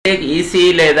EC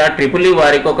లేదా triple E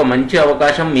వారికి ఒక మంచి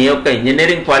అవకాశం. మీ యొక్క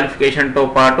ఇంజనీరింగ్ క్వాలిఫికేషన్తో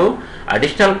పాటు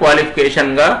అడిషనల్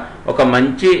క్వాలిఫికేషన్గా ఒక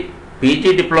మంచి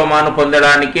పీజీ డిప్లొమాను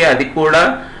పొందడానికి, అది కూడా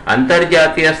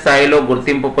అంతర్జాతీయ స్థాయిలో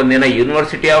గుర్తింపు పొందిన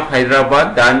యూనివర్సిటీ ఆఫ్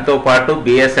హైదరాబాద్, దాంతో పాటు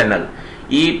బిఎస్ఎన్ఎల్.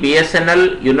 ఈ BSNL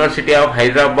university of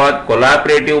Hyderabad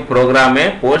collaborative ప్రోగ్రామే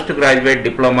post graduate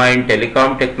diploma in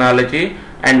telecom technology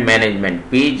and management,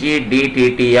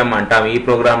 పీజీడిటిటిఎం అంటాం. ఈ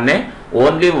ప్రోగ్రామ్నే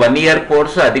ఓన్లీ 1 ఇయర్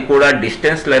కోర్సు, అది కూడా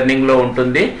డిస్టెన్స్ లెర్నింగ్లో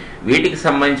ఉంటుంది. వీటికి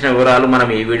సంబంధించిన వివరాలు మనం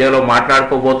ఈ వీడియోలో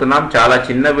మాట్లాడుకోబోతున్నాం. చాలా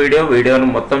చిన్న వీడియోను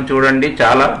మొత్తం చూడండి,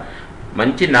 చాలా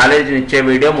మంచి నాలెడ్జ్ని ఇచ్చే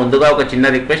వీడియో. ముందుగా ఒక చిన్న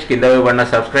రిక్వెస్ట్, కింద ఇవ్వబడిన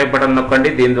సబ్స్క్రైబ్ బటన్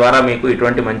నొక్కండి. దీని ద్వారా మీకు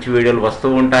ఇటువంటి మంచి వీడియోలు వస్తూ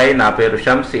ఉంటాయి. నా పేరు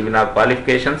షమ్స్, ఇవి నా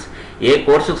క్వాలిఫికేషన్స్. ఏ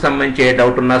కోర్సుకు సంబంధించి ఏ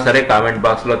డౌట్ ఉన్నా సరే కామెంట్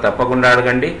బాక్స్లో తప్పకుండా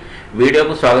అడగండి.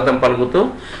 వీడియోకు స్వాగతం పలుకుతూ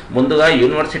ముందుగా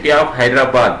యూనివర్సిటీ ఆఫ్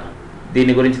హైదరాబాద్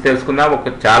దీని గురించి తెలుసుకుందాం.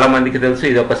 చాలా మందికి తెలుసు,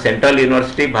 ఇది ఒక సెంట్రల్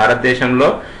యూనివర్సిటీ, భారతదేశంలో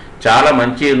చాలా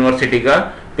మంచి యూనివర్సిటీగా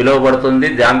పిలువబడుతుంది.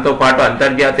 దాంతోపాటు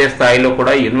అంతర్జాతీయ స్థాయిలో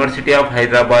కూడా యూనివర్సిటీ ఆఫ్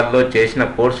హైదరాబాద్లో చేసిన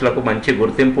కోర్సులకు మంచి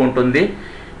గుర్తింపు ఉంటుంది.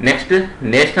 Next,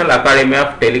 national academy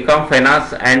of telecom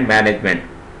finance and management,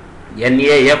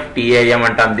 NAFTAM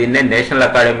అంటాం దీన్నే, national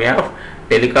academy of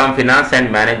telecom finance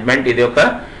and management. ఇది ఒక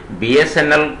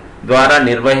బిఎస్ఎన్ఎల్ ద్వారా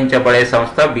నిర్వహించబడే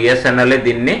సంస్థ. బిఎస్ఎన్ఎల్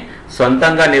దీన్ని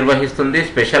సొంతంగా నిర్వహిస్తుంది.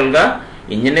 స్పెషల్గా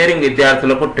ఇంజనీరింగ్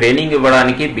విద్యార్థులకు ట్రైనింగ్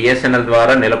ఇవ్వడానికి బిఎస్ఎన్ఎల్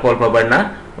ద్వారా నెలకొల్పబడిన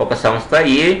ఒక సంస్థ.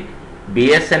 ఈ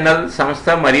బిఎస్ఎన్ఎల్ సంస్థ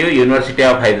మరియు యూనివర్సిటీ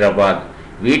ఆఫ్ హైదరాబాద్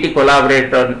వీటి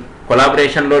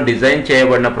కొలాబరేషన్లో డిజైన్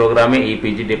చేయబడిన ప్రోగ్రామే ఈ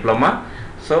పీజీ డిప్లొమా.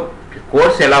 సో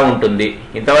కోర్స్ ఎలా ఉంటుంది,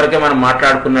 ఇంతవరకే మనం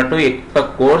మాట్లాడుకున్నట్టు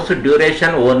కోర్సు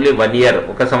డ్యూరేషన్ ఓన్లీ 1 ఇయర్,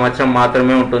 1 సంవత్సరం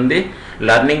మాత్రమే ఉంటుంది.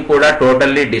 లర్నింగ్ కూడా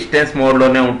టోటల్లీ డిస్టెన్స్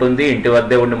మోడ్లోనే ఉంటుంది, ఇంటి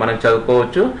వద్దే ఉండి మనం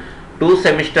చదువుకోవచ్చు. 2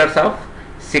 సెమిస్టర్స్ ఆఫ్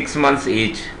 6 months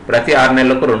ఈచ్, ప్రతి 6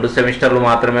 నెలలకు 2 సెమిస్టర్లు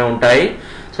మాత్రమే ఉంటాయి.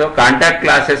 సో కాంటాక్ట్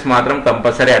క్లాసెస్ మాత్రం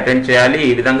కంపల్సరీ అటెండ్ చేయాలి.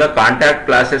 ఈ విధంగా కాంటాక్ట్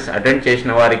క్లాసెస్ అటెండ్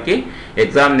చేసిన వారికి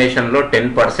ఎగ్జామినేషన్లో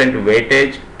 10%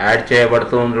 వెయిటేజ్ యాడ్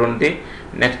చేయబడుతుంది.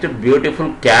 Next,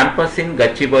 beautiful campus in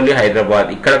Gachibowli Hyderabad,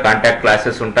 ఇక్కడ కాంటాక్ట్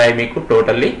క్లాసెస్ ఉంటాయి మీకు.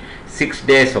 టోటల్లీ 6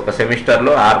 days, 1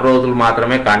 సెమిస్టర్లో 6 రోజులు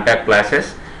మాత్రమే కాంటాక్ట్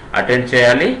క్లాసెస్ అటెండ్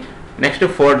చేయాలి. నెక్స్ట్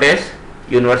 4 days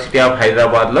యూనివర్సిటీ ఆఫ్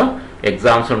హైదరాబాద్లో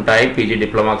ఎగ్జామ్స్ ఉంటాయి. పీజీ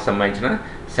డిప్లొమాకు సంబంధించిన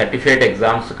సర్టిఫికేట్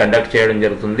ఎగ్జామ్స్ కండక్ట్ చేయడం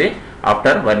జరుగుతుంది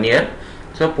after 1 year.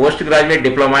 So post graduate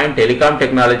diploma in telecom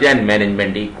technology and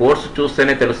management, ఈ కోర్సు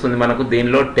చూస్తేనే తెలుస్తుంది మనకు.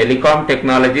 దీనిలో టెలికాం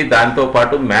టెక్నాలజీ,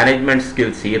 దాంతోపాటు మేనేజ్మెంట్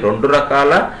స్కిల్స్, ఈ 2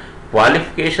 రకాల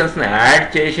క్వాలిఫికేషన్స్ని యాడ్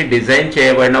చేసి డిజైన్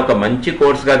చేయబడిన ఒక మంచి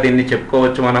కోర్సుగా దీన్ని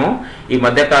చెప్పుకోవచ్చు మనము. ఈ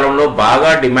మధ్యకాలంలో బాగా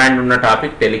డిమాండ్ ఉన్న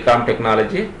టాపిక్ టెలికాం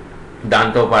టెక్నాలజీ.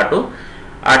 దాంతోపాటు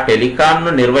ఆ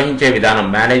టెలికాంను నిర్వహించే విధానం,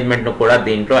 మేనేజ్మెంట్ను కూడా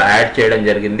దీంట్లో యాడ్ చేయడం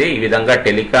జరిగింది. ఈ విధంగా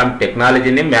టెలికాం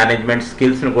టెక్నాలజీని, మేనేజ్మెంట్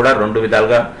స్కిల్స్ను కూడా 2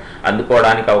 విధాలుగా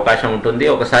అందుకోవడానికి అవకాశం ఉంటుంది.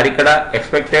 ఒకసారి ఇక్కడ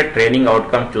ఎక్స్పెక్టెడ్ ట్రైనింగ్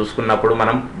అవుట్కమ్ చూసుకున్నప్పుడు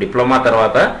మనం డిప్లొమా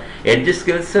తర్వాత edge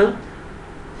skills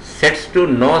sets to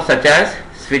know such as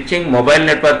switching mobile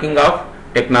networking of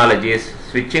technologies,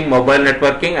 switching mobile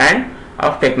networking and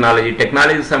of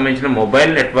టెక్నాలజీకి సంబంధించిన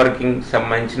మొబైల్ నెట్వర్కింగ్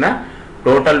సంబంధించిన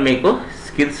టోటల్ మీకు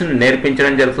స్కిల్స్ని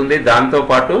నేర్పించడం జరుగుతుంది.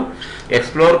 దాంతోపాటు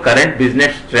explore current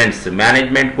business trends,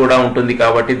 management కూడా ఉంటుంది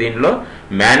కాబట్టి దీనిలో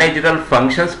మేనేజరల్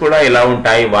ఫంక్షన్స్ కూడా ఎలా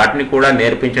ఉంటాయి వాటిని కూడా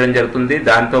నేర్పించడం జరుగుతుంది.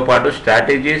 దాంతోపాటు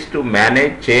strategies to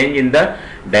manage change in the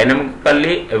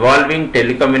dynamically evolving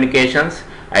telecommunications,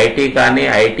 IT కానీ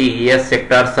ITES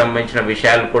సెక్టార్స్ సంబంధించిన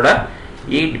విషయాలు కూడా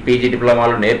ఈ పీజీ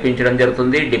డిప్లొమాలో నేర్పించడం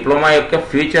జరుగుతుంది. డిప్లొమా యొక్క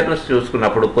ఫీచర్స్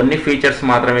చూసుకున్నప్పుడు కొన్ని ఫీచర్స్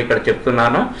మాత్రమే ఇక్కడ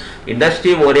చెప్తున్నాను.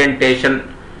 ఇండస్ట్రీ ఓరియంటేషన్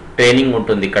ట్రైనింగ్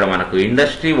ఉంటుంది ఇక్కడ మనకు.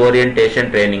 ఇండస్ట్రీ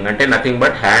ఓరియంటేషన్ ట్రైనింగ్ అంటే nothing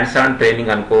but hands on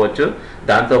training అనుకోవచ్చు.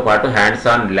 దాంతోపాటు హ్యాండ్స్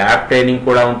ఆన్ ల్యాబ్ ట్రైనింగ్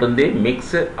కూడా ఉంటుంది.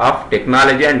 Mix of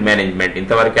technology and management,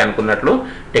 ఇంతవరకు అనుకున్నట్లు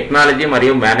టెక్నాలజీ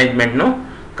మరియు మేనేజ్మెంట్ను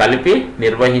కలిపి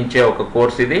నిర్వహించే ఒక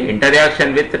కోర్స్ ఇది.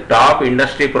 Interaction with top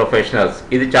industry professionals,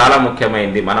 ఇది చాలా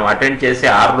ముఖ్యమైనది. మనం అటెండ్ చేసే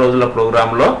 6 రోజుల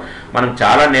ప్రోగ్రాంలో మనం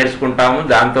చాలా నేర్చుకుంటాము.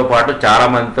 దాంతోపాటు చాలా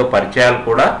మందితో పరిచయాలు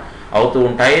కూడా అవుతూ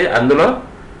ఉంటాయి. అందులో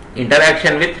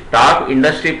interaction with top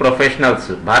industry professionals,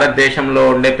 భారతదేశంలో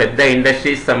ఉండే పెద్ద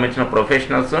ఇండస్ట్రీస్ సంబంధించిన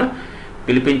ప్రొఫెషనల్స్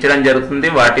పిలిపించడం జరుగుతుంది.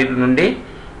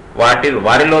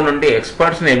 వారిలో నుండి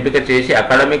ఎక్స్పర్ట్స్ని ఎంపిక చేసి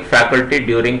academic faculty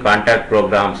during contact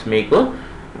programmes మీకు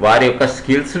వారి యొక్క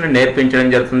స్కిల్స్ని నేర్పించడం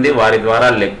జరుగుతుంది. వారి ద్వారా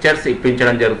లెక్చర్స్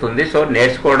ఇప్పించడం జరుగుతుంది. సో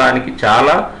నేర్చుకోవడానికి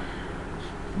చాలా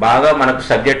బాగా మనకు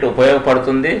సబ్జెక్ట్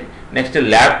ఉపయోగపడుతుంది. నెక్స్ట్,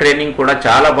 ల్యాబ్ ట్రైనింగ్ కూడా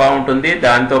చాలా బాగుంటుంది.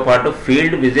 దాంతోపాటు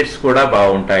ఫీల్డ్ విజిట్స్ కూడా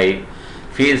బాగుంటాయి.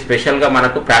 స్పెషల్గా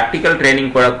మనకు ప్రాక్టికల్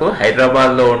ట్రైనింగ్ కొరకు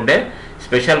హైదరాబాద్లో ఉండే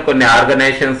స్పెషల్ కొన్ని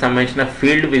ఆర్గనైజేషన్ సంబంధించిన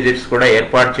ఫీల్డ్ విజిట్స్ కూడా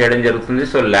ఏర్పాటు చేయడం జరుగుతుంది.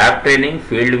 So lab training,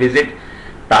 field visit,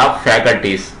 top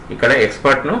faculties, ఇక్కడ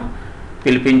ఎక్స్పర్ట్ను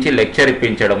పిలిపించి లెక్చర్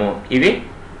ఇప్పించడము, ఇవి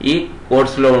ఈ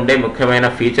కోర్సులో ఉండే ముఖ్యమైన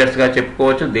ఫీచర్స్గా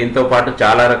చెప్పుకోవచ్చు. దీంతో పాటు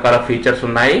చాలా రకాల ఫీచర్స్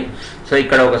ఉన్నాయి. సో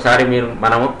ఇక్కడ ఒకసారి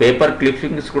మనము పేపర్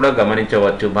క్లిప్పింగ్స్ కూడా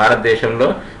గమనించవచ్చు. భారతదేశంలో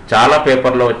చాలా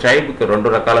పేపర్లో వచ్చాయి, 2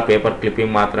 రకాల పేపర్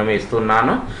క్లిప్పింగ్ మాత్రమే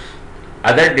ఇస్తున్నాను.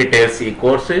 అదర్ డీటెయిల్స్, ఈ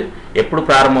కోర్సు ఎప్పుడు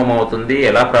ప్రారంభమవుతుంది,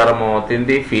 ఎలా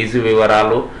ప్రారంభమవుతుంది, ఫీజు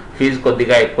వివరాలు, ఫీజు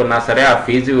కొద్దిగా ఎక్కువన్నా సరే ఆ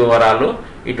ఫీజు వివరాలు,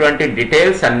 ఇటువంటి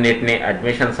డీటెయిల్స్ అన్నిటినీ,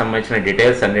 అడ్మిషన్ సంబంధించిన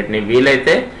డీటెయిల్స్ అన్నిటినీ,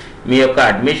 వీలైతే మీ యొక్క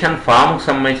అడ్మిషన్ ఫామ్కి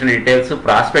సంబంధించిన డీటెయిల్స్,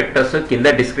 ప్రాస్పెక్టస్ కింద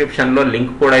డిస్క్రిప్షన్లో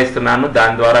లింక్ కూడా ఇస్తున్నాను,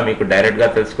 దాని ద్వారా మీకు డైరెక్ట్గా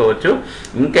తెలుసుకోవచ్చు.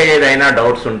 ఇంకా ఏదైనా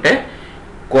డౌట్స్ ఉంటే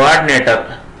కోఆర్డినేటర్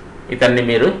ఇతన్ని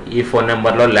మీరు ఈ ఫోన్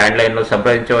నెంబర్లో ల్యాండ్లైన్లో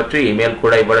సంప్రదించవచ్చు. ఈమెయిల్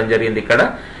కూడా ఇవ్వడం జరిగింది ఇక్కడ.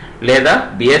 లేదా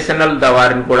బిఎస్ఎన్ఎల్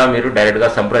వారిని కూడా మీరు డైరెక్ట్గా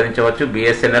సంప్రదించవచ్చు.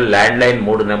 బిఎస్ఎన్ఎల్ ల్యాండ్లైన్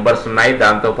 3 నెంబర్స్ ఉన్నాయి.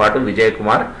 దాంతోపాటు విజయ్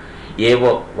కుమార్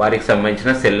ఏవో వారికి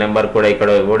సంబంధించిన సెల్ నెంబర్ కూడా ఇక్కడ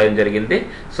ఇవ్వడం జరిగింది.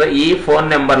 సో ఈ ఫోన్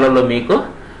నెంబర్లలో మీకు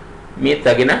మీ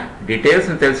తగిన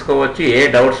డీటెయిల్స్ని తెలుసుకోవచ్చు. ఏ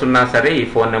డౌట్స్ ఉన్నా సరే ఈ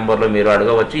ఫోన్ నెంబర్లో మీరు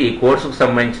అడగవచ్చు. ఈ కోర్సుకు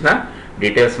సంబంధించిన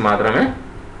డీటెయిల్స్ మాత్రమే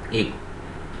ఈ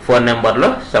ఫోన్ నెంబర్లో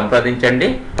సంప్రదించండి.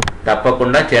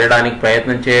 తప్పకుండా చేరడానికి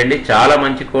ప్రయత్నం చేయండి. చాలా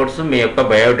మంచి కోర్సు. మీ యొక్క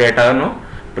బయోడేటాను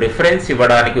ప్రిఫరెన్స్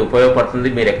ఇవ్వడానికి ఉపయోగపడుతుంది.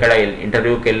 మీరు ఎక్కడ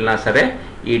ఇంటర్వ్యూకి వెళ్ళినా సరే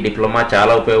ఈ డిప్లొమా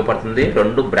చాలా ఉపయోగపడుతుంది.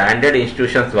 2 బ్రాండెడ్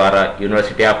ఇన్స్టిట్యూషన్స్ ద్వారా,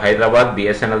 యూనివర్సిటీ ఆఫ్ హైదరాబాద్,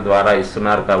 బిఎస్ఎన్ఎల్ ద్వారా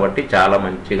ఇస్తున్నారు కాబట్టి చాలా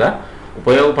మంచిగా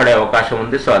ఉపయోగపడే అవకాశం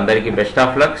ఉంది. సో అందరికీ బెస్ట్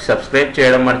ఆఫ్ లక్. సబ్స్క్రైబ్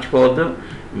చేయడం మర్చిపోవద్దు.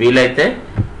 వీలైతే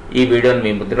ఈ వీడియోని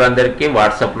మీ మిత్రులందరికీ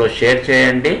వాట్సాప్లో షేర్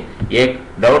చేయండి. ఏ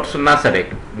డౌట్స్ ఉన్నా సరే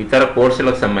ఇతర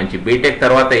కోర్సులకు సంబంధించి బీటెక్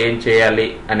తర్వాత ఏం చేయాలి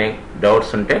అనే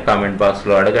డౌట్స్ ఉంటే కామెంట్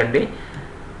బాక్స్లో అడగండి.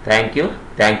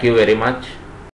 Thank you very much.